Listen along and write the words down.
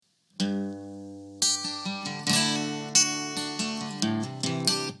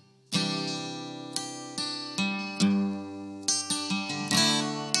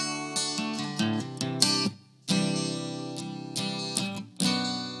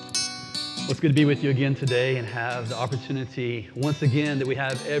It's good to be with you again today and have the opportunity once again that we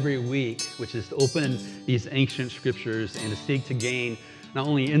have every week, which is to open these ancient scriptures and to seek to gain not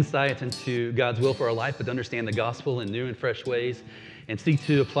only insight into God's will for our life, but to understand the gospel in new and fresh ways and seek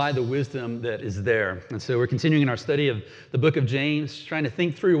to apply the wisdom that is there. And so we're continuing in our study of the book of James, trying to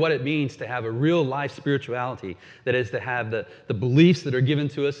think through what it means to have a real life spirituality, that is to have the beliefs that are given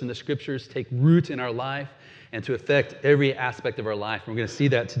to us in the scriptures take root in our life and to affect every aspect of our life. And we're going to see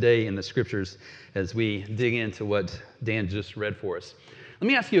that today in the scriptures as we dig into what Dan just read for us. Let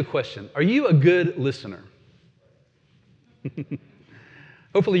me ask you a question. Are you a good listener?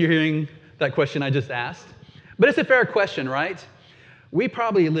 Hopefully you're hearing that question I just asked. But it's a fair question, right? We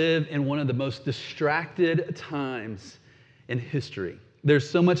probably live in one of the most distracted times in history. There's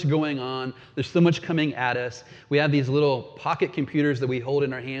so much going on. There's so much coming at us. We have these little pocket computers that we hold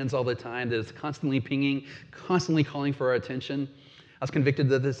in our hands all the time that is constantly pinging, constantly calling for our attention. I was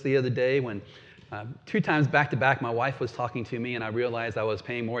convicted of this the other day when 2 times back to back my wife was talking to me and I realized I was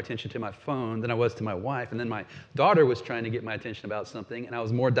paying more attention to my phone than I was to my wife. And then my daughter was trying to get my attention about something and I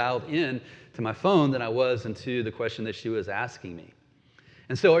was more dialed in to my phone than I was into the question that she was asking me.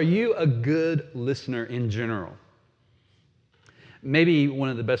 And so are you a good listener in general? Maybe one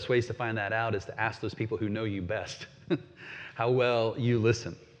of the best ways to find that out is to ask those people who know you best how well you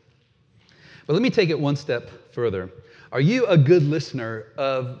listen. But let me take it one step further. Are you a good listener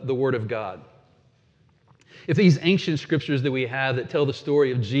of the Word of God? If these ancient scriptures that we have that tell the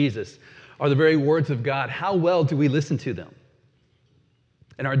story of Jesus are the very words of God, how well do we listen to them?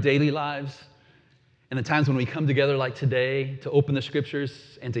 In our daily lives, in the times when we come together like today to open the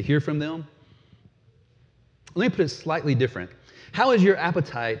scriptures and to hear from them? Let me put it slightly different. How has your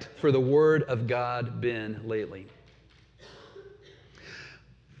appetite for the Word of God been lately?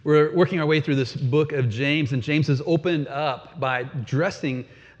 We're working our way through this book of James, and James has opened up by addressing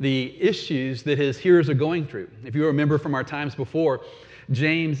the issues that his hearers are going through. If you remember from our times before,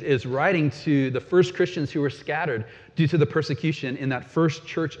 James is writing to the first Christians who were scattered due to the persecution in that first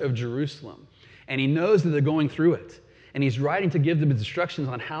church of Jerusalem. And he knows that they're going through it. And he's writing to give them instructions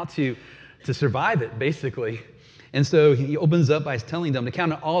on how to survive it, basically. And so he opens up by telling them to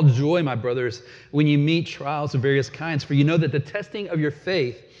count it all joy, my brothers, when you meet trials of various kinds, for you know that the testing of your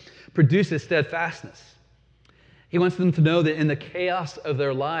faith produces steadfastness. He wants them to know that in the chaos of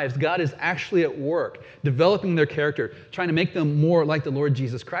their lives, God is actually at work, developing their character, trying to make them more like the Lord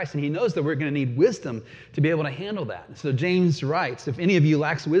Jesus Christ. And he knows that we're going to need wisdom to be able to handle that. So James writes, if any of you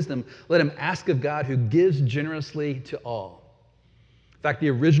lacks wisdom, let him ask of God who gives generously to all. In fact, the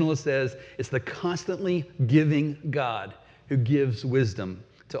originalist says it's the constantly giving God who gives wisdom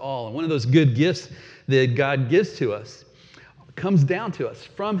to all. And one of those good gifts that God gives to us comes down to us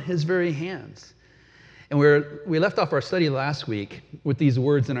from his very hands. And we left off our study last week with these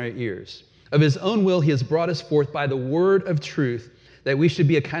words in our ears. Of his own will, he has brought us forth by the word of truth, that we should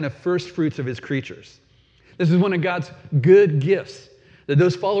be a kind of first fruits of his creatures. This is one of God's good gifts, that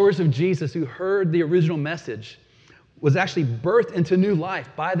those followers of Jesus who heard the original message was actually birthed into new life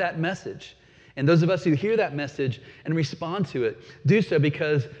by that message. And those of us who hear that message and respond to it do so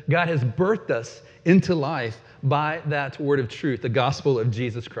because God has birthed us into life by that word of truth, the gospel of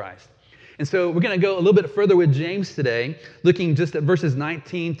Jesus Christ. And so we're going to go a little bit further with James today, looking just at verses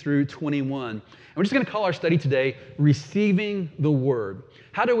 19 through 21. And we're just going to call our study today, Receiving the Word.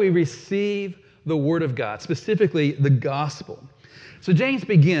 How do we receive the Word of God, specifically the gospel? So James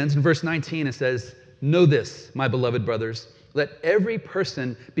begins in verse 19 and says, know this, my beloved brothers, let every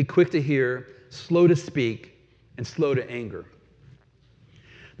person be quick to hear, slow to speak, and slow to anger.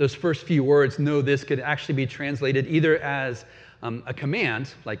 Those first few words, know this, could actually be translated either as a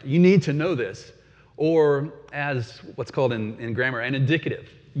command, like you need to know this, or as what's called in grammar, an indicative.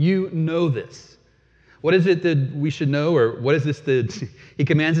 You know this. What is it that we should know, or what is this that he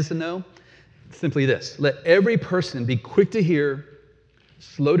commands us to know? It's simply this, let every person be quick to hear,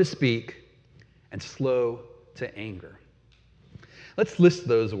 slow to speak, and slow to anger. Let's list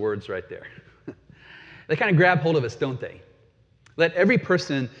those words right there. They kind of grab hold of us, don't they? Let every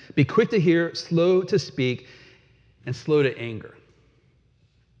person be quick to hear, slow to speak, and slow to anger.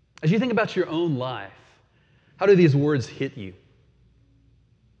 As you think about your own life, how do these words hit you?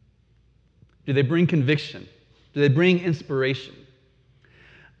 Do they bring conviction? Do they bring inspiration?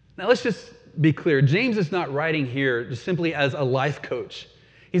 Now let's just be clear. James is not writing here just simply as a life coach.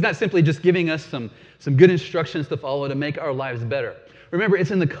 He's not simply just giving us some good instructions to follow to make our lives better. Remember,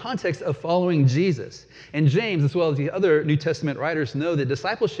 it's in the context of following Jesus. And James, as well as the other New Testament writers, know that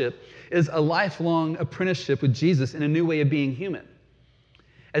discipleship is a lifelong apprenticeship with Jesus in a new way of being human.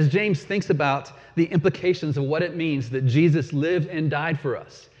 As James thinks about the implications of what it means that Jesus lived and died for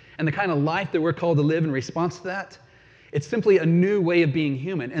us, and the kind of life that we're called to live in response to that, it's simply a new way of being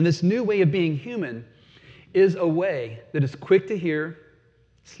human. And this new way of being human is a way that is quick to hear,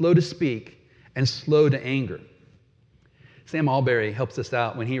 slow to speak, and slow to anger. Sam Alberry helps us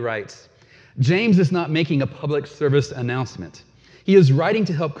out when he writes, James is not making a public service announcement. He is writing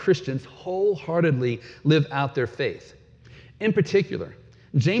to help Christians wholeheartedly live out their faith. In particular,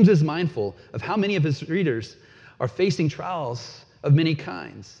 James is mindful of how many of his readers are facing trials of many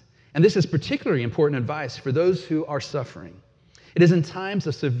kinds. And this is particularly important advice for those who are suffering. It is in times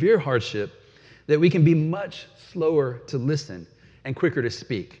of severe hardship that we can be much slower to listen and quicker to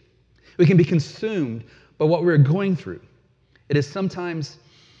speak. We can be consumed by what we're going through. It is sometimes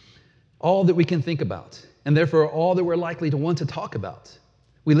all that we can think about, and therefore all that we're likely to want to talk about.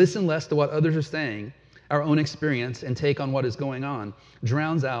 We listen less to what others are saying. Our own experience and take on what is going on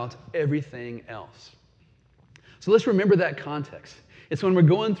drowns out everything else. So let's remember that context. It's when we're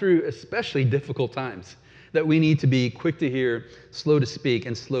going through especially difficult times that we need to be quick to hear, slow to speak,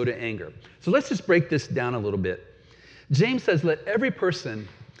 and slow to anger. So let's just break this down a little bit. James says, let every person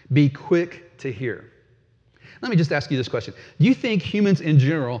be quick to hear. Let me just ask you this question. Do you think humans in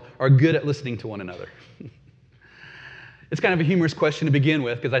general are good at listening to one another? It's kind of a humorous question to begin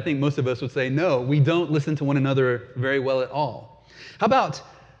with, because I think most of us would say, no, we don't listen to one another very well at all. How about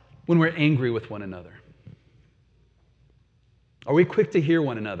when we're angry with one another? Are we quick to hear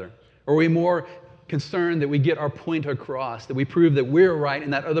one another? Or are we more concerned that we get our point across, that we prove that we're right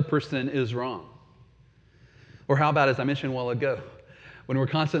and that other person is wrong? Or how about, as I mentioned a while ago, when we're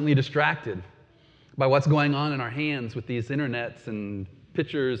constantly distracted by what's going on in our hands with these internets and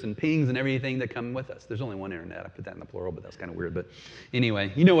pictures and pings and everything that come with us. There's only one internet. I put that in the plural, but that's kind of weird. But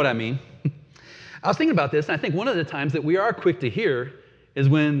anyway, you know what I mean. I was thinking about this, and I think one of the times that we are quick to hear is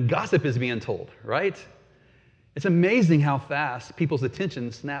when gossip is being told, right? It's amazing how fast people's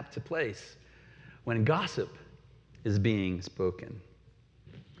attention snap to place when gossip is being spoken.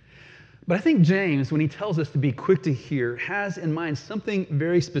 But I think James, when he tells us to be quick to hear, has in mind something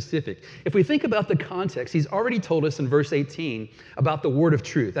very specific. If we think about the context, he's already told us in verse 18 about the word of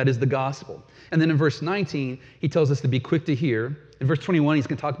truth, that is the gospel. And then in verse 19, he tells us to be quick to hear. In verse 21, he's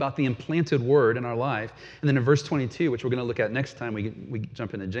going to talk about the implanted word in our life. And then in verse 22, which we're going to look at next time we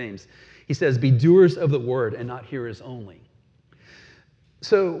jump into James, he says, be doers of the word and not hearers only.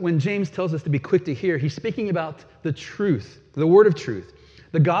 So when James tells us to be quick to hear, he's speaking about the truth, the word of truth,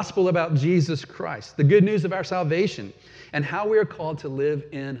 the gospel about Jesus Christ, the good news of our salvation, and how we are called to live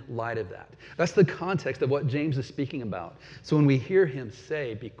in light of that. That's the context of what James is speaking about. So when we hear him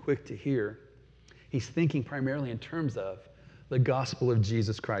say, be quick to hear, he's thinking primarily in terms of the gospel of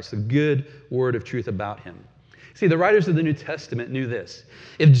Jesus Christ, the good word of truth about him. See, the writers of the New Testament knew this.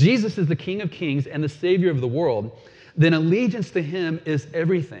 If Jesus is the King of Kings and the Savior of the world, then allegiance to him is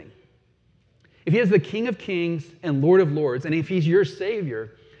everything. If he is the King of Kings and Lord of Lords, and if he's your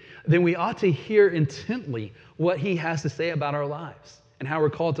Savior, then we ought to hear intently what he has to say about our lives and how we're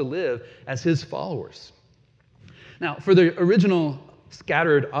called to live as his followers. Now, for the original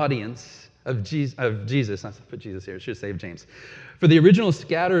scattered audience of Jesus, not to put Jesus here, it should say James. For the original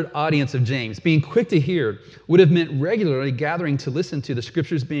scattered audience of James, being quick to hear would have meant regularly gathering to listen to the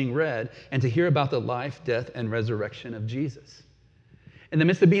scriptures being read and to hear about the life, death, and resurrection of Jesus. In the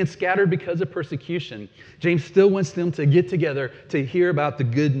midst of being scattered because of persecution, James still wants them to get together to hear about the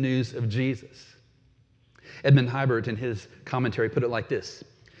good news of Jesus. Edmund Hibert, in his commentary, put it like this: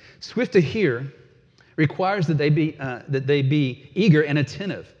 swift to hear requires that they be eager and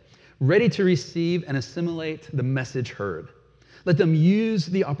attentive, ready to receive and assimilate the message heard. Let them use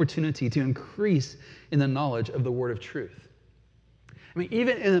the opportunity to increase in the knowledge of the word of truth. I mean,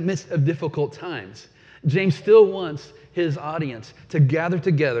 even in the midst of difficult times, James still wants his audience to gather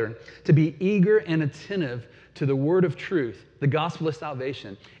together, to be eager and attentive to the word of truth, the gospel of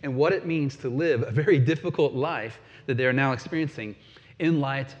salvation, and what it means to live a very difficult life that they are now experiencing in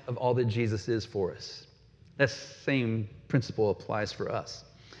light of all that Jesus is for us. That same principle applies for us.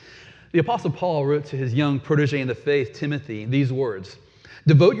 The Apostle Paul wrote to his young protege in the faith, Timothy, these words: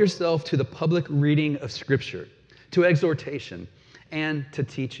 devote yourself to the public reading of Scripture, to exhortation, and to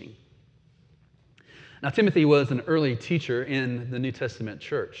teaching. Now, Timothy was an early teacher in the New Testament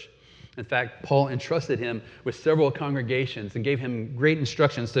church. In fact, Paul entrusted him with several congregations and gave him great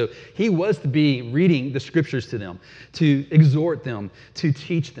instructions. So he was to be reading the scriptures to them, to exhort them, to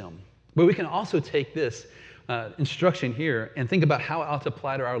teach them. But we can also take this instruction here and think about how it ought to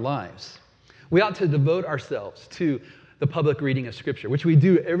apply to our lives. We ought to devote ourselves to the public reading of Scripture, which we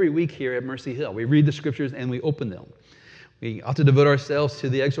do every week here at Mercy Hill. We read the scriptures and we open them. We ought to devote ourselves to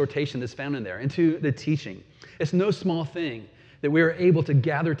the exhortation that's found in there and to the teaching. It's no small thing that we are able to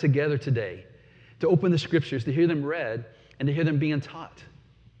gather together today, to open the scriptures, to hear them read, and to hear them being taught.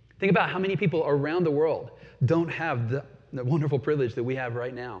 Think about how many people around the world don't have the wonderful privilege that we have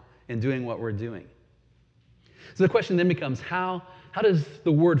right now in doing what we're doing. So the question then becomes, how does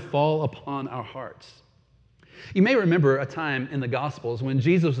the word fall upon our hearts? You may remember a time in the Gospels when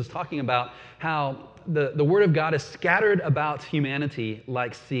Jesus was talking about how the word of God is scattered about humanity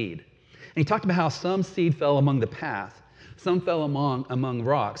like seed. And he talked about how some seed fell among the path, some fell among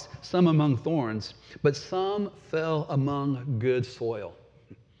rocks, some among thorns, but some fell among good soil.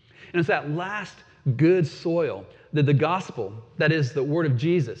 And it's that last good soil that the gospel, that is the word of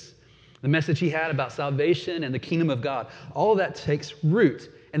Jesus, the message he had about salvation and the kingdom of God, all of that takes root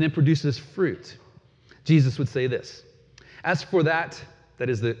and then produces fruit. Jesus would say this, as for that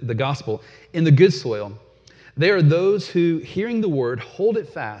is the gospel, in the good soil, they are those who, hearing the word, hold it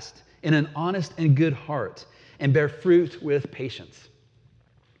fast in an honest and good heart and bear fruit with patience.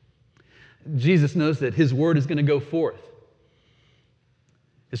 Jesus knows that his word is going to go forth.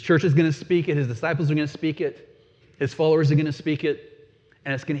 His church is going to speak it. His disciples are going to speak it. His followers are going to speak it.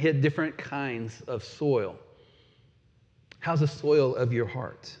 And it's going to hit different kinds of soil. How's the soil of your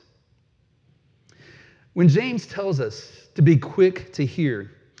heart? When James tells us to be quick to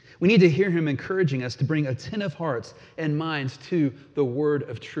hear, we need to hear him encouraging us to bring attentive hearts and minds to the word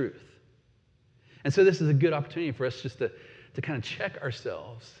of truth. And so this is a good opportunity for us just to kind of check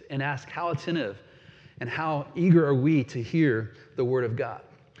ourselves and ask how attentive and how eager are we to hear the word of God.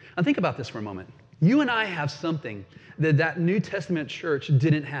 Now think about this for a moment. You and I have something that New Testament church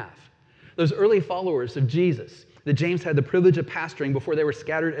didn't have. Those early followers of Jesus that James had the privilege of pastoring before they were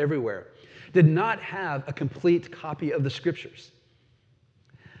scattered everywhere did not have a complete copy of the scriptures.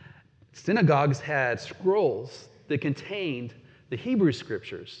 Synagogues had scrolls that contained the Hebrew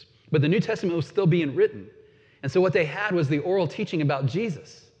scriptures, but the New Testament was still being written. And so what they had was the oral teaching about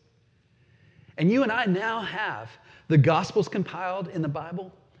Jesus. And you and I now have the Gospels compiled in the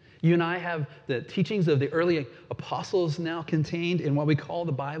Bible. You and I have the teachings of the early apostles now contained in what we call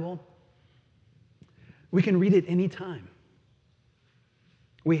the Bible. We can read it anytime.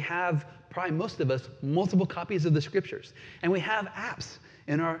 We have, probably most of us, multiple copies of the scriptures. And we have apps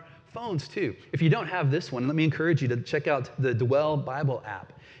in our phones too. If you don't have this one, let me encourage you to check out the Dwell Bible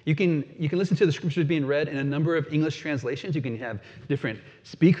app. You can listen to the scriptures being read in a number of English translations. You can have different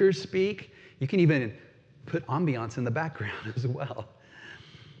speakers speak. You can even put ambiance in the background as well.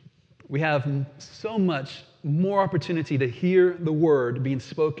 We have so much more opportunity to hear the word being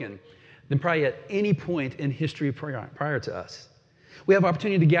spoken than probably at any point in history prior to us. We have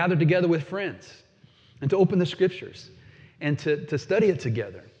opportunity to gather together with friends and to open the scriptures and to study it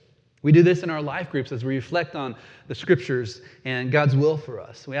together. We do this in our life groups as we reflect on the scriptures and God's will for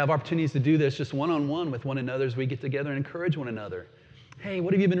us. We have opportunities to do this just one-on-one with one another as we get together and encourage one another. Hey,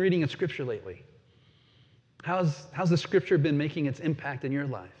 what have you been reading in scripture lately? How's the scripture been making its impact in your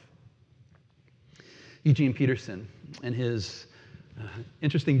life? Eugene Peterson, in his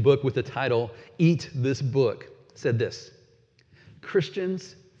interesting book with the title, Eat This Book, said this: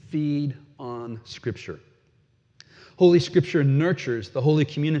 Christians feed on Scripture. Holy Scripture nurtures the holy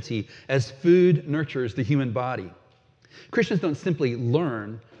community as food nurtures the human body. Christians don't simply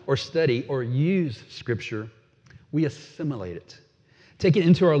learn or study or use Scripture. We assimilate it, take it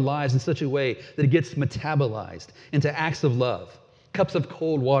into our lives in such a way that it gets metabolized into acts of love, cups of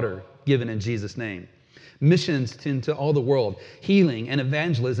cold water given in Jesus' name, missions into all the world, healing and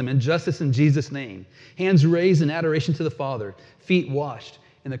evangelism and justice in Jesus' name, hands raised in adoration to the Father, feet washed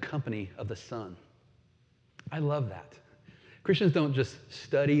in the company of the Son. I love that. Christians don't just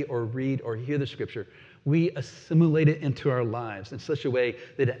study or read or hear the scripture. We assimilate it into our lives in such a way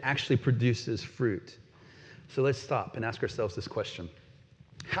that it actually produces fruit. So let's stop and ask ourselves this question.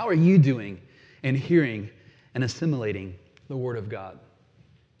 How are you doing in hearing and assimilating the Word of God?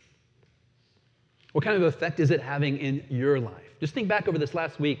 What kind of effect is it having in your life? Just think back over this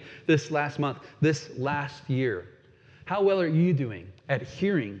last week, this last month, this last year. How well are you doing at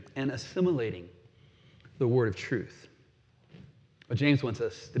hearing and assimilating the word of truth? Well, James wants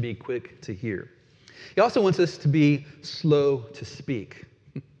us to be quick to hear. He also wants us to be slow to speak.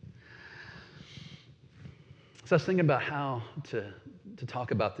 So I was thinking about how to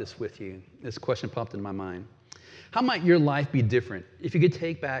talk about this with you. This question popped in my mind. How might your life be different if you could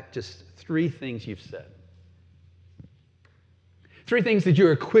take back just 3 things you've said? 3 things that you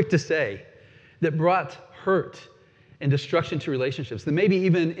are quick to say that brought hurt and destruction to relationships, that maybe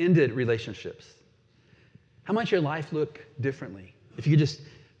even ended relationships. How might your life look differently if you could just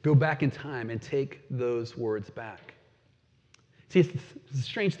go back in time and take those words back? See, it's a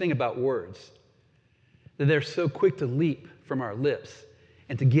strange thing about words, that they're so quick to leap from our lips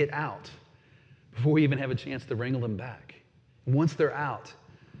and to get out before we even have a chance to wrangle them back. And once they're out,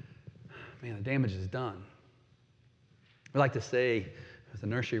 man, the damage is done. We like to say, as the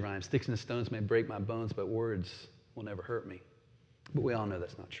nursery rhyme, sticks and stones may break my bones, but words will never hurt me. But we all know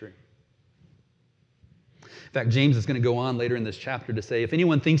that's not true. In fact, James is going to go on later in this chapter to say, if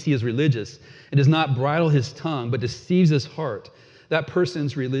anyone thinks he is religious and does not bridle his tongue but deceives his heart, that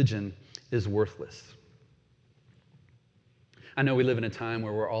person's religion is worthless. I know we live in a time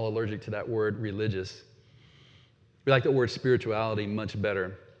where we're all allergic to that word religious. We like the word spirituality much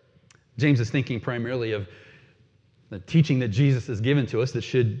better. James is thinking primarily of the teaching that Jesus has given to us that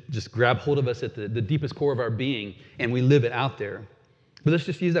should just grab hold of us at the deepest core of our being, and we live it out there. But let's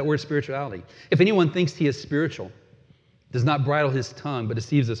just use that word spirituality. If anyone thinks he is spiritual, does not bridle his tongue, but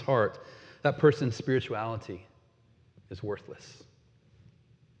deceives his heart, that person's spirituality is worthless.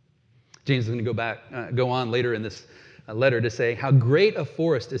 James is going to go on later in this letter to say, how great a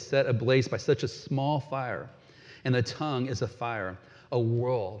forest is set ablaze by such a small fire, and the tongue is a fire, a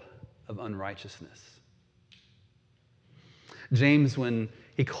world of unrighteousness. James, when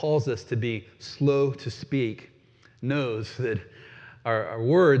he calls us to be slow to speak, knows that our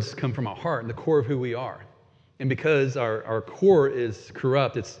words come from our heart and the core of who we are. And because our core is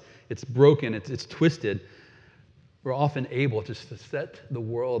corrupt, it's broken, it's twisted, we're often able just to set the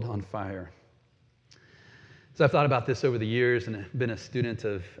world on fire. So I've thought about this over the years and been a student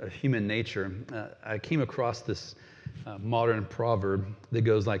of human nature. I came across this modern proverb that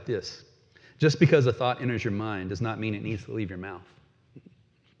goes like this: just because a thought enters your mind does not mean it needs to leave your mouth.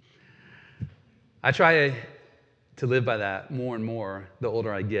 I try to live by that more and more the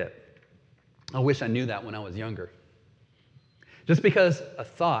older I get. I wish I knew that when I was younger. Just because a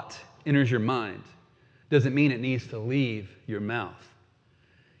thought enters your mind doesn't mean it needs to leave your mouth.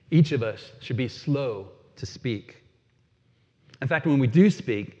 Each of us should be slow to speak. In fact, when we do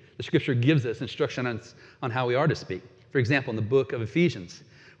speak, the scripture gives us instruction on how we are to speak. For example, in the book of Ephesians,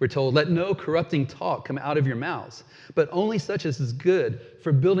 we're told, let no corrupting talk come out of your mouths, but only such as is good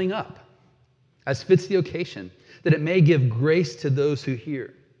for building up, as fits the occasion, that it may give grace to those who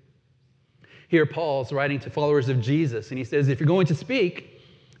hear. Here, Paul's writing to followers of Jesus, and he says, if you're going to speak,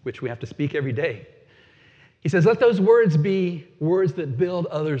 which we have to speak every day, he says, let those words be words that build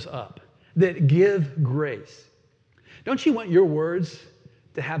others up, that give grace. Don't you want your words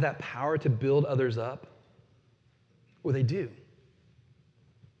to have that power to build others up? Well, they do.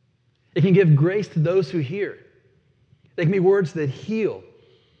 It can give grace to those who hear. They can be words that heal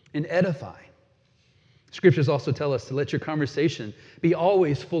and edify. Scriptures also tell us to let your conversation be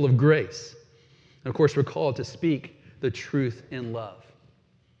always full of grace. And of course, we're called to speak the truth in love.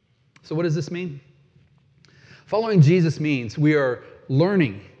 So what does this mean? Following Jesus means we are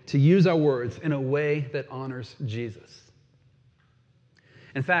learning to use our words in a way that honors Jesus.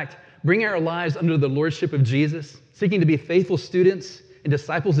 In fact, bringing our lives under the lordship of Jesus, seeking to be faithful students and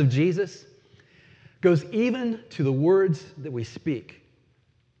disciples of Jesus, goes even to the words that we speak.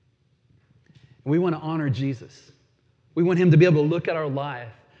 And we want to honor Jesus. We want him to be able to look at our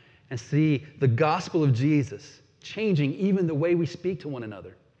life and see the gospel of Jesus changing even the way we speak to one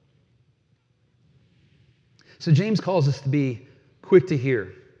another. So James calls us to be quick to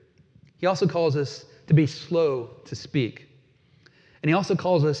hear. He also calls us to be slow to speak. And he also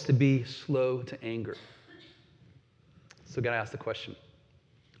calls us to be slow to anger. So I've got to ask the question,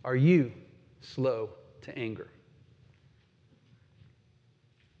 are you slow to anger?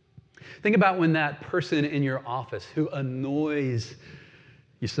 Think about when that person in your office who annoys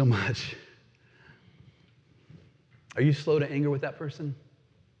you so much, are you slow to anger with that person?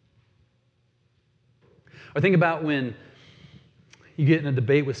 Or think about when you get in a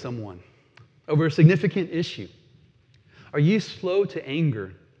debate with someone over a significant issue. Are you slow to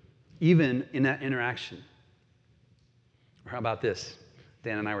anger even in that interaction? Or how about this?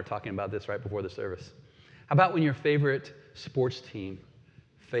 Dan and I were talking about this right before the service. How about when your favorite sports team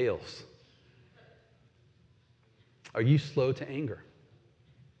fails? Are you slow to anger?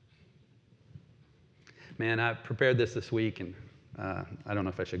 Man, I prepared this week, and I don't know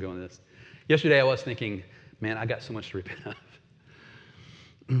if I should go into this. Yesterday I was thinking, man, I got so much to repent of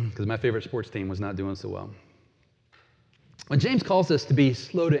because my favorite sports team was not doing so well. When James calls us to be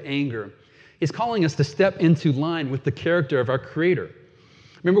slow to anger, he's calling us to step into line with the character of our Creator.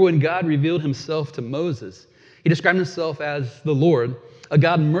 Remember when God revealed himself to Moses, he described himself as the Lord, a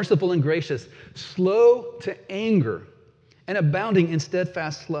God merciful and gracious, slow to anger, and abounding in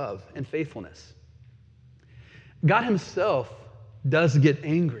steadfast love and faithfulness. God himself does get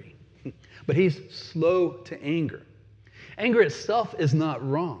angry, but he's slow to anger. Anger itself is not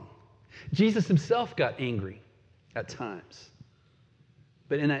wrong. Jesus himself got angry. at times.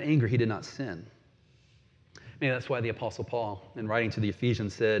 But in that anger, he did not sin. Maybe that's why the Apostle Paul, in writing to the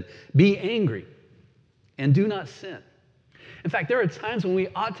Ephesians, said, "Be angry and do not sin." In fact, there are times when we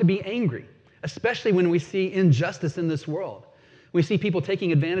ought to be angry, especially when we see injustice in this world. We see people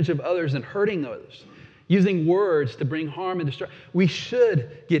taking advantage of others and hurting others, using words to bring harm and destruction. We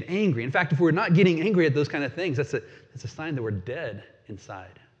should get angry. In fact, if we're not getting angry at those kind of things, that's a sign that we're dead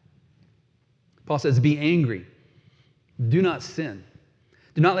inside. Paul says, "Be angry. Do not sin.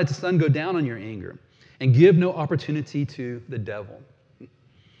 Do not let the sun go down on your anger, and give no opportunity to the devil." I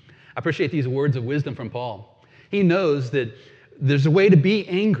appreciate these words of wisdom from Paul. He knows that there's a way to be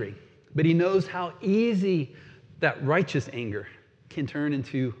angry, but he knows how easy that righteous anger can turn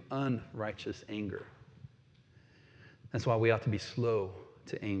into unrighteous anger. That's why we ought to be slow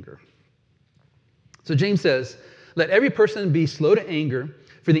to anger. So James says, "Let every person be slow to anger,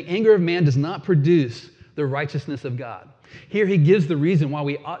 for the anger of man does not produce the righteousness of God." Here he gives the reason why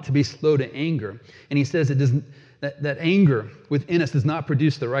we ought to be slow to anger. And he says that anger within us does not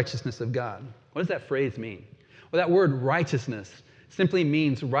produce the righteousness of God. What does that phrase mean? Well, that word righteousness simply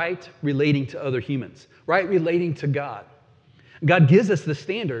means right relating to other humans, right relating to God. God gives us the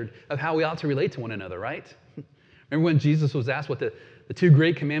standard of how we ought to relate to one another, right? Remember when Jesus was asked what the two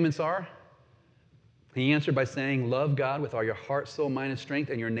great commandments are? He answered by saying, "Love God with all your heart, soul, mind, and strength,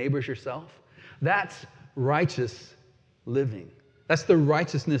 and your neighbors yourself." That's righteous living. That's the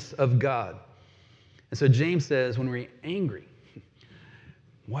righteousness of God. And so James says, when we're angry,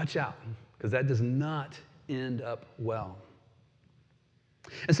 watch out, because that does not end up well.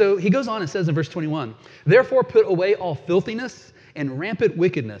 And so he goes on and says in verse 21, "Therefore put away all filthiness and rampant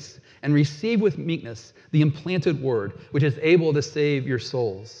wickedness, and receive with meekness the implanted word, which is able to save your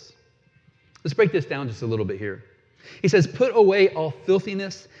souls." Let's break this down just a little bit here. He says, put away all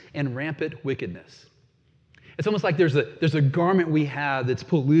filthiness and rampant wickedness. It's almost like there's a garment we have that's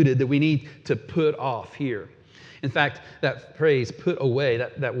polluted that we need to put off here. In fact, that phrase, put away,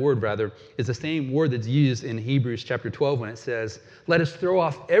 that word rather, is the same word that's used in Hebrews chapter 12 when it says, "Let us throw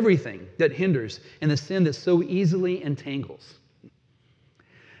off everything that hinders and the sin that so easily entangles."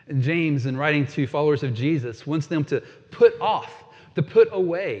 And James, in writing to followers of Jesus, wants them to put off, to put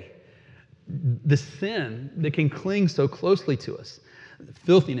away the sin that can cling so closely to us.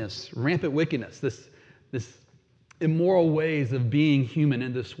 Filthiness, rampant wickedness, this immoral ways of being human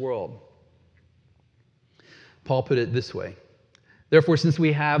in this world. Paul put it this way, "Therefore, since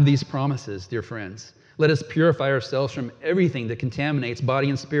we have these promises, dear friends, let us purify ourselves from everything that contaminates body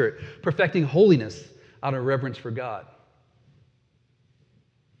and spirit, perfecting holiness out of reverence for God."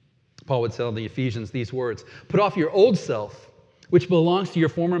 Paul would tell the Ephesians these words, "Put off your old self, which belongs to your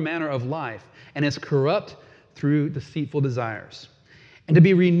former manner of life and is corrupt through deceitful desires, and to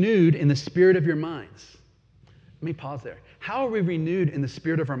be renewed in the spirit of your minds." Let me pause there. How are we renewed in the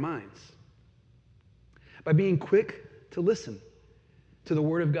spirit of our minds? By being quick to listen to the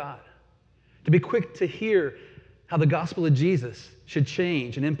Word of God, to be quick to hear how the gospel of Jesus should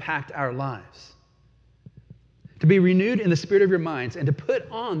change and impact our lives, to be renewed in the spirit of your minds, and to put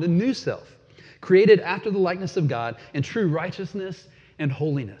on the new self, created after the likeness of God in true righteousness and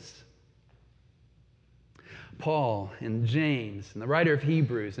holiness. Paul and James and the writer of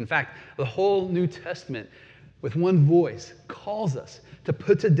Hebrews, in fact, the whole New Testament, with one voice, calls us to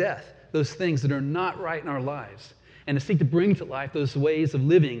put to death those things that are not right in our lives and to seek to bring to life those ways of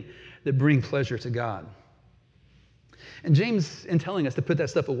living that bring pleasure to God. And James, in telling us to put that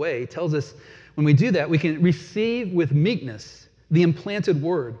stuff away, tells us when we do that, we can receive with meekness the implanted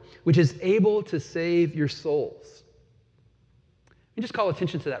word, which is able to save your souls. Let me just call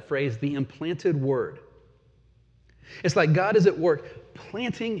attention to that phrase, the implanted word. It's like God is at work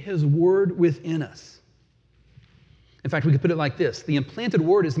planting his word within us. In fact, we could put it like this. The implanted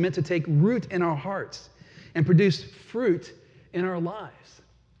word is meant to take root in our hearts and produce fruit in our lives.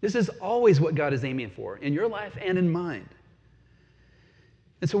 This is always what God is aiming for in your life and in mine.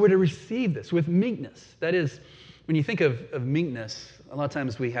 And so we're to receive this with meekness. That is, when you think of meekness, a lot of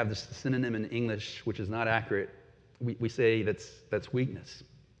times we have this synonym in English, which is not accurate. We say that's weakness.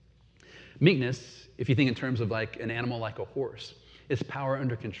 Meekness, if you think in terms of like an animal like a horse, is power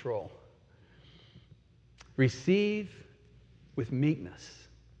under control. Receive with meekness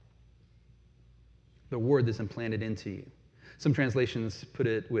the word that's implanted into you. Some translations put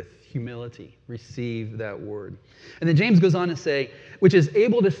it with humility. Receive that word. And then James goes on to say, which is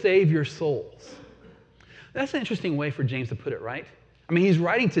able to save your souls. That's an interesting way for James to put it, right? I mean, he's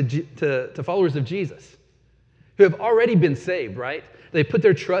writing to followers of Jesus who have already been saved, right? They've put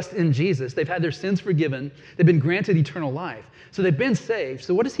their trust in Jesus. They've had their sins forgiven. They've been granted eternal life. So they've been saved.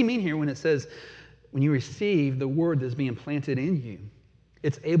 So what does he mean here when it says when you receive the word that's being planted in you,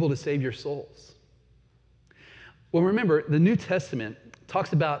 it's able to save your souls. Well, remember, the New Testament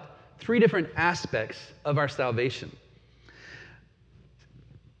talks about 3 different aspects of our salvation.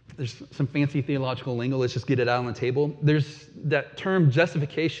 There's some fancy theological lingo. Let's just get it out on the table. There's that term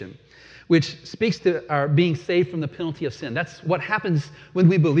justification, which speaks to our being saved from the penalty of sin. That's what happens when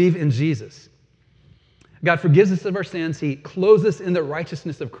we believe in Jesus. God forgives us of our sins. He clothes us in the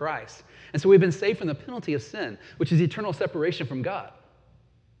righteousness of Christ. And so we've been saved from the penalty of sin, which is eternal separation from God.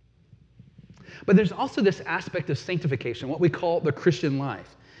 But there's also this aspect of sanctification, what we call the Christian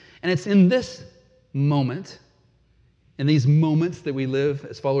life. And it's in this moment, in these moments that we live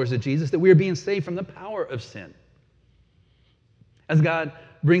as followers of Jesus, that we are being saved from the power of sin. As God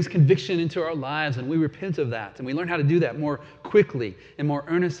brings conviction into our lives and we repent of that, and we learn how to do that more quickly and more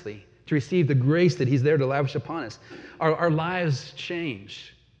earnestly to receive the grace that He's there to lavish upon us, our lives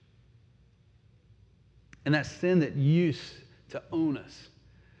change. And that sin that used to own us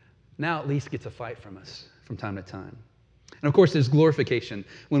now at least gets a fight from us from time to time. And of course, there's glorification,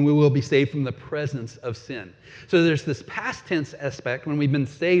 when we will be saved from the presence of sin. So there's this past tense aspect when we've been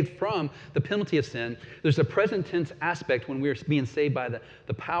saved from the penalty of sin. There's a present tense aspect when we're being saved by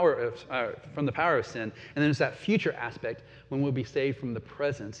the power of from the power of sin. And then there's that future aspect when we'll be saved from the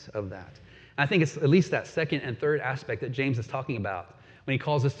presence of that. And I think it's at least that second and third aspect that James is talking about when he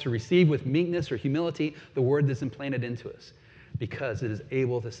calls us to receive with meekness or humility the word that's implanted into us, because it is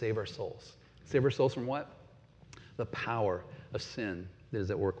able to save our souls. Save our souls from what? The power of sin that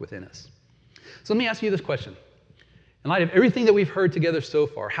is at work within us. So let me ask you this question. In light of everything that we've heard together so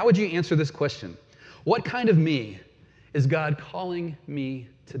far, how would you answer this question? What kind of me is God calling me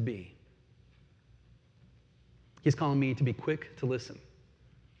to be? He's calling me to be quick to listen,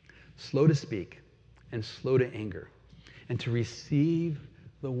 slow to speak, and slow to anger, and to receive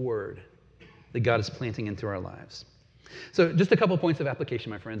the word that God is planting into our lives. So just a couple points of application,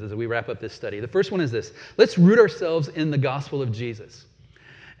 my friends, as we wrap up this study. The first one is this. Let's root ourselves in the gospel of Jesus.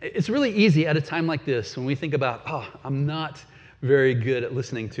 It's really easy at a time like this when we think about, I'm not very good at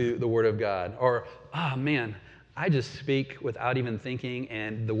listening to the word of God. Or, man, I just speak without even thinking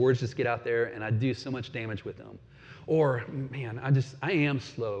and the words just get out there and I do so much damage with them. Or, man, I am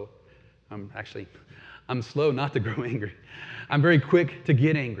slow. I'm slow not to grow angry. I'm very quick to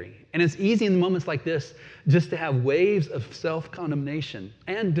get angry. And it's easy in moments like this just to have waves of self-condemnation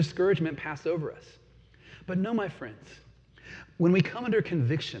and discouragement pass over us. But no, my friends, when we come under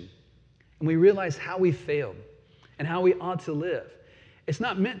conviction and we realize how we failed and how we ought to live, it's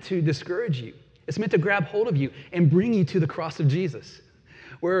not meant to discourage you. It's meant to grab hold of you and bring you to the cross of Jesus,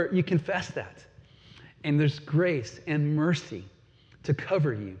 where you confess that. And there's grace and mercy to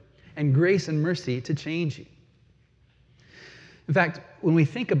cover you, and grace and mercy to change you. In fact, when we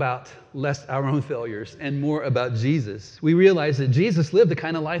think about less our own failures and more about Jesus, we realize that Jesus lived the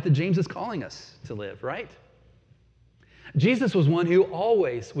kind of life that James is calling us to live, right? Jesus was one who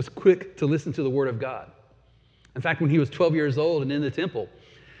always was quick to listen to the word of God. In fact, when he was 12 years old and in the temple,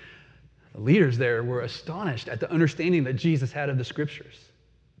 the leaders there were astonished at the understanding that Jesus had of the scriptures.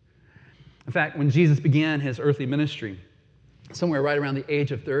 In fact, when Jesus began his earthly ministry, somewhere right around the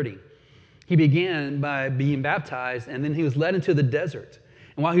age of 30, he began by being baptized, and then he was led into the desert.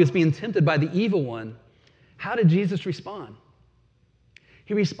 And while he was being tempted by the evil one, how did Jesus respond?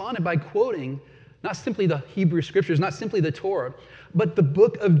 He responded by quoting not simply the Hebrew scriptures, not simply the Torah, but the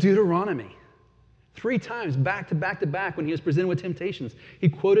book of Deuteronomy. 3 times, back to back to back, when he was presented with temptations, he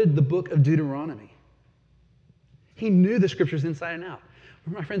quoted the book of Deuteronomy. He knew the scriptures inside and out.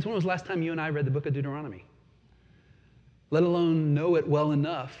 My friends, when was the last time you and I read the book of Deuteronomy? Let alone know it well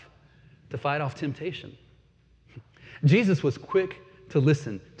enough to fight off temptation. Jesus was quick to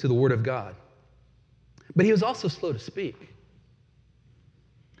listen to the word of God, but he was also slow to speak.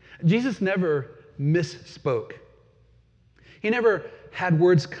 Jesus never misspoke. He never had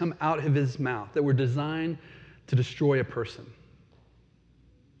words come out of his mouth that were designed to destroy a person.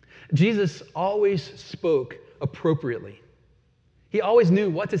 Jesus always spoke appropriately. He always knew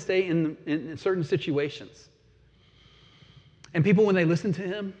what to say in certain situations. And people, when they listened to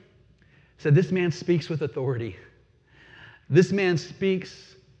him, said, this man speaks with authority. This man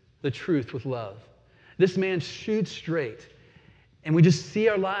speaks the truth with love. This man shoots straight. And we just see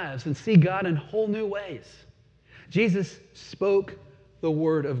our lives and see God in whole new ways. Jesus spoke the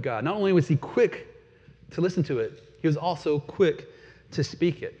word of God. Not only was he quick to listen to it, he was also quick to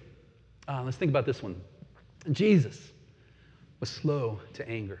speak it. Let's think about this one. Jesus was slow to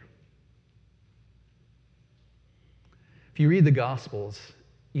anger. If you read the Gospels,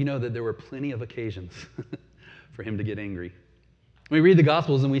 you know that there were plenty of occasions for him to get angry. We read the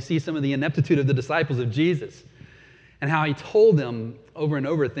Gospels and we see some of the ineptitude of the disciples of Jesus and how he told them over and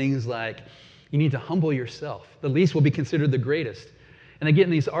over things like, you need to humble yourself. The least will be considered the greatest. And they get in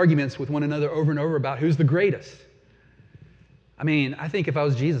these arguments with one another over and over about who's the greatest. I mean, I think if I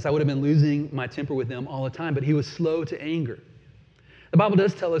was Jesus, I would have been losing my temper with them all the time, but he was slow to anger. The Bible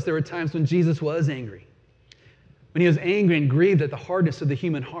does tell us there were times when Jesus was angry, when he was angry and grieved at the hardness of the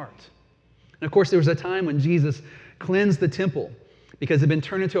human heart. And of course, there was a time when Jesus cleansed the temple because it had been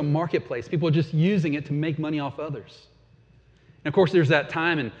turned into a marketplace. People were just using it to make money off others. And of course, there's that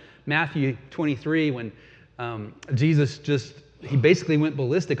time in Matthew 23 when Jesus he basically went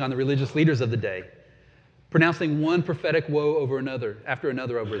ballistic on the religious leaders of the day, pronouncing one prophetic woe over another, after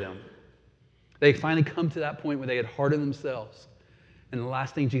another over them. They had finally come to that point where they had hardened themselves, and the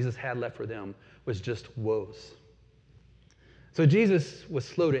last thing Jesus had left for them was just woes. So Jesus was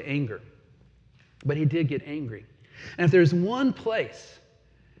slow to anger, but he did get angry. And if there's one place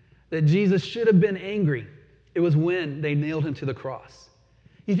that Jesus should have been angry, it was when they nailed him to the cross.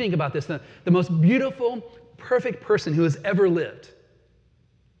 You think about this, the most beautiful, perfect person who has ever lived,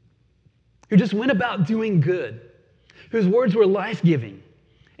 who just went about doing good, whose words were life-giving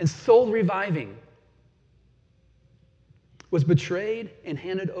and soul-reviving, was betrayed and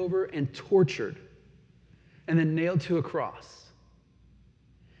handed over and tortured and then nailed to a cross.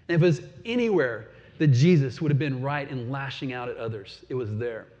 And if it was anywhere that Jesus would have been right in lashing out at others, it was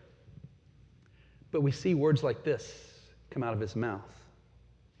there. But we see words like this come out of his mouth.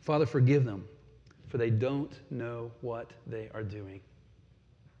 Father, forgive them, for they don't know what they are doing.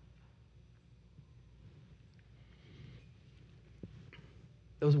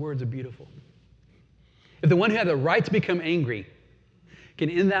 Those words are beautiful. If the one who had the right to become angry can,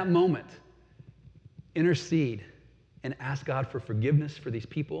 in that moment, intercede and ask God for forgiveness for these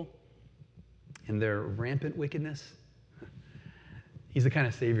people and their rampant wickedness, he's the kind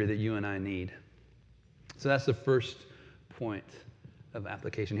of Savior that you and I need. So that's the first point of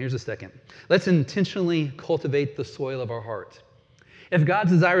application. Here's the second. Let's intentionally cultivate the soil of our heart. If God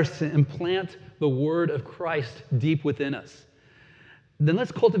desires to implant the word of Christ deep within us, then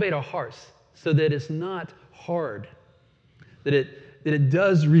let's cultivate our hearts so that it's not hard, that it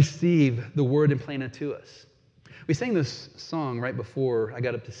does receive the word implanted to us. We sang this song right before I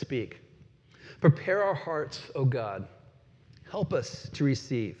got up to speak. Prepare our hearts, O God. Help us to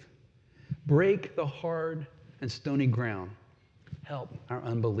receive. Break the hard and stony ground. Help our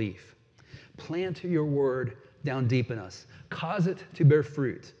unbelief. Plant your word down deep in us. Cause it to bear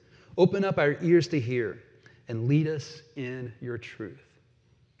fruit. Open up our ears to hear and lead us in your truth.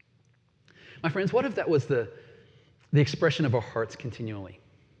 My friends, what if that was the expression of our hearts continually?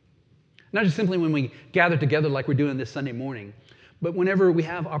 Not just simply when we gather together like we're doing this Sunday morning, but whenever we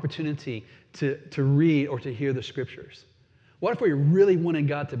have opportunity to read or to hear the scriptures. What if we really wanted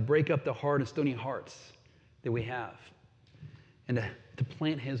God to break up the hard and stony hearts that we have and to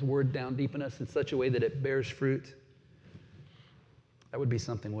plant his word down deep in us in such a way that it bears fruit? That would be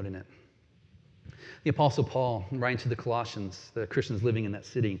something, wouldn't it? The Apostle Paul, writing to the Colossians, the Christians living in that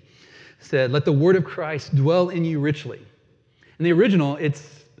city, said, let the word of Christ dwell in you richly. In the original,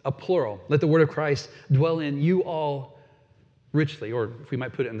 it's a plural. Let the word of Christ dwell in you all richly, or if we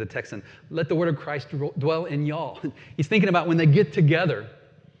might put it in the Texan, let the word of Christ dwell in y'all. He's thinking about when they get together,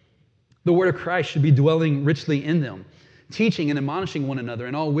 the word of Christ should be dwelling richly in them, teaching and admonishing one another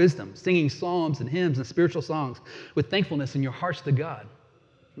in all wisdom, singing psalms and hymns and spiritual songs with thankfulness in your hearts to God.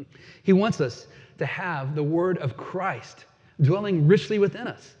 He wants us to have the word of Christ dwelling richly within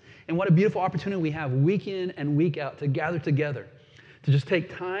us. And what a beautiful opportunity we have week in and week out to gather together, to just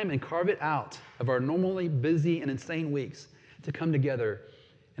take time and carve it out of our normally busy and insane weeks to come together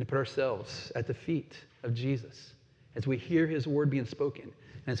and put ourselves at the feet of Jesus as we hear his word being spoken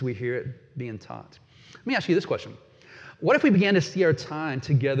and as we hear it being taught. Let me ask you this question. What if we began to see our time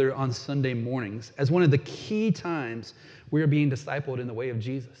together on Sunday mornings as one of the key times we are being discipled in the way of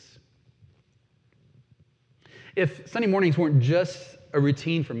Jesus? If Sunday mornings weren't just a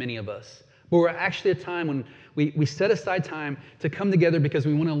routine for many of us, but were actually a time when we set aside time to come together because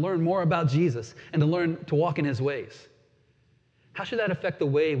we want to learn more about Jesus and to learn to walk in his ways, how should that affect the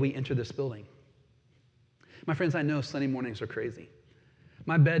way we enter this building? My friends, I know Sunday mornings are crazy.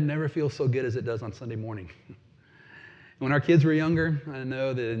 My bed never feels so good as it does on Sunday morning. When our kids were younger, I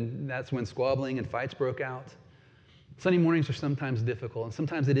know that that's when squabbling and fights broke out. Sunday mornings are sometimes difficult, and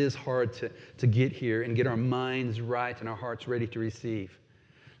sometimes it is hard to get here and get our minds right and our hearts ready to receive.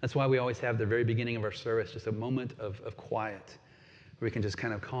 That's why we always have the very beginning of our service just a moment of quiet where we can just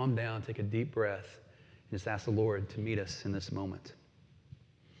kind of calm down, take a deep breath, and just ask the Lord to meet us in this moment.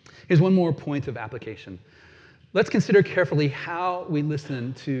 Here's one more point of application. let's consider carefully how we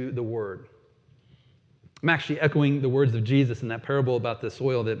listen to the word. I'm actually echoing the words of Jesus in that parable about the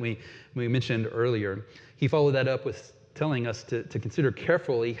soil that we mentioned earlier. He followed that up with telling us to consider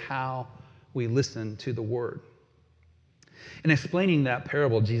carefully how we listen to the word. In explaining that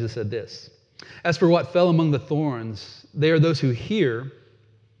parable, Jesus said this: "As for what fell among the thorns, they are those who hear,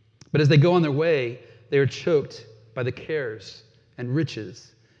 but as they go on their way, they are choked by the cares and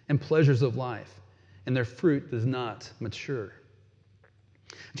riches and pleasures of life, and their fruit does not mature."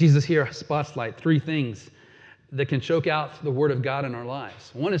 Jesus here spotlights three things that can choke out the word of God in our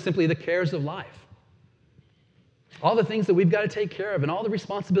lives. One is simply the cares of life. All the things that we've got to take care of and all the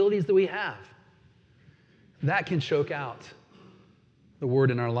responsibilities that we have. That can choke out the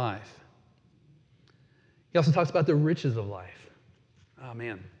word in our life. He also talks about the riches of life. Oh,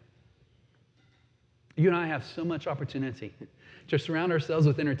 man. You and I have so much opportunity to surround ourselves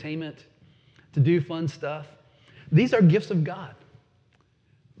with entertainment, to do fun stuff. These are gifts of God.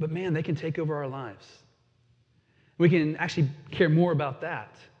 But man, they can take over our lives. We can actually care more about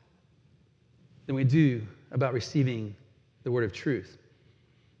that than we do about receiving the word of truth.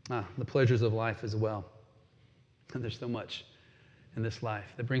 The pleasures of life as well. And there's so much in this life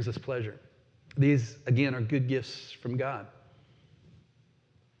that brings us pleasure. These, again, are good gifts from God.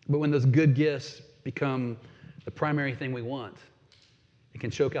 But when those good gifts become the primary thing we want, it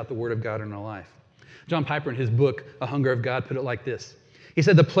can choke out the word of God in our life. John Piper, in his book, A Hunger of God, put it like this. He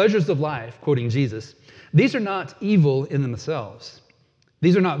said, "The pleasures of life," quoting Jesus, "these are not evil in themselves.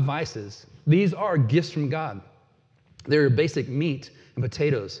 These are not vices. These are gifts from God. They're basic meat and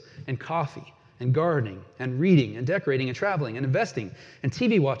potatoes and coffee and gardening and reading and decorating and traveling and investing and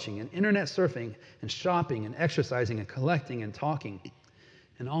TV watching and internet surfing and shopping and exercising and collecting and talking.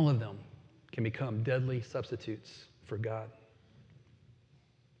 And all of them can become deadly substitutes for God."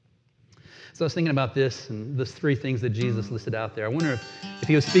 So I was thinking about this and those three things that Jesus listed out there. I wonder if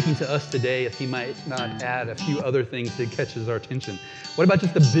he was speaking to us today, if he might not add a few other things that catches our attention. What about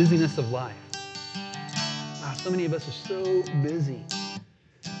just the busyness of life? So many of us are so busy.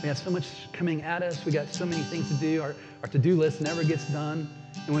 We have so much coming at us. We got so many things to do. Our to-do list never gets done.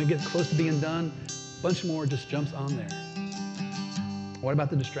 And when we get close to being done, a bunch more just jumps on there. What about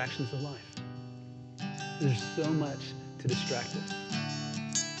the distractions of life? There's so much to distract us.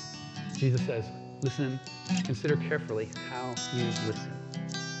 Jesus says, listen, consider carefully how you listen.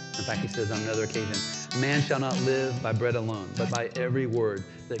 In fact, he says on another occasion, "Man shall not live by bread alone, but by every word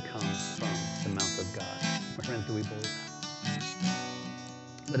that comes from the mouth of God." My friends, do we believe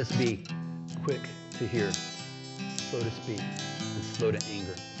that? Let us be quick to hear, slow to speak, and slow to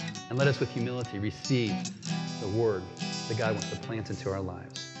anger. And let us with humility receive the word that God wants to plant into our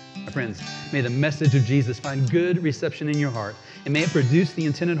lives. My friends, may the message of Jesus find good reception in your heart, and may it produce the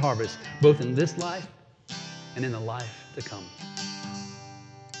intended harvest both in this life and in the life to come.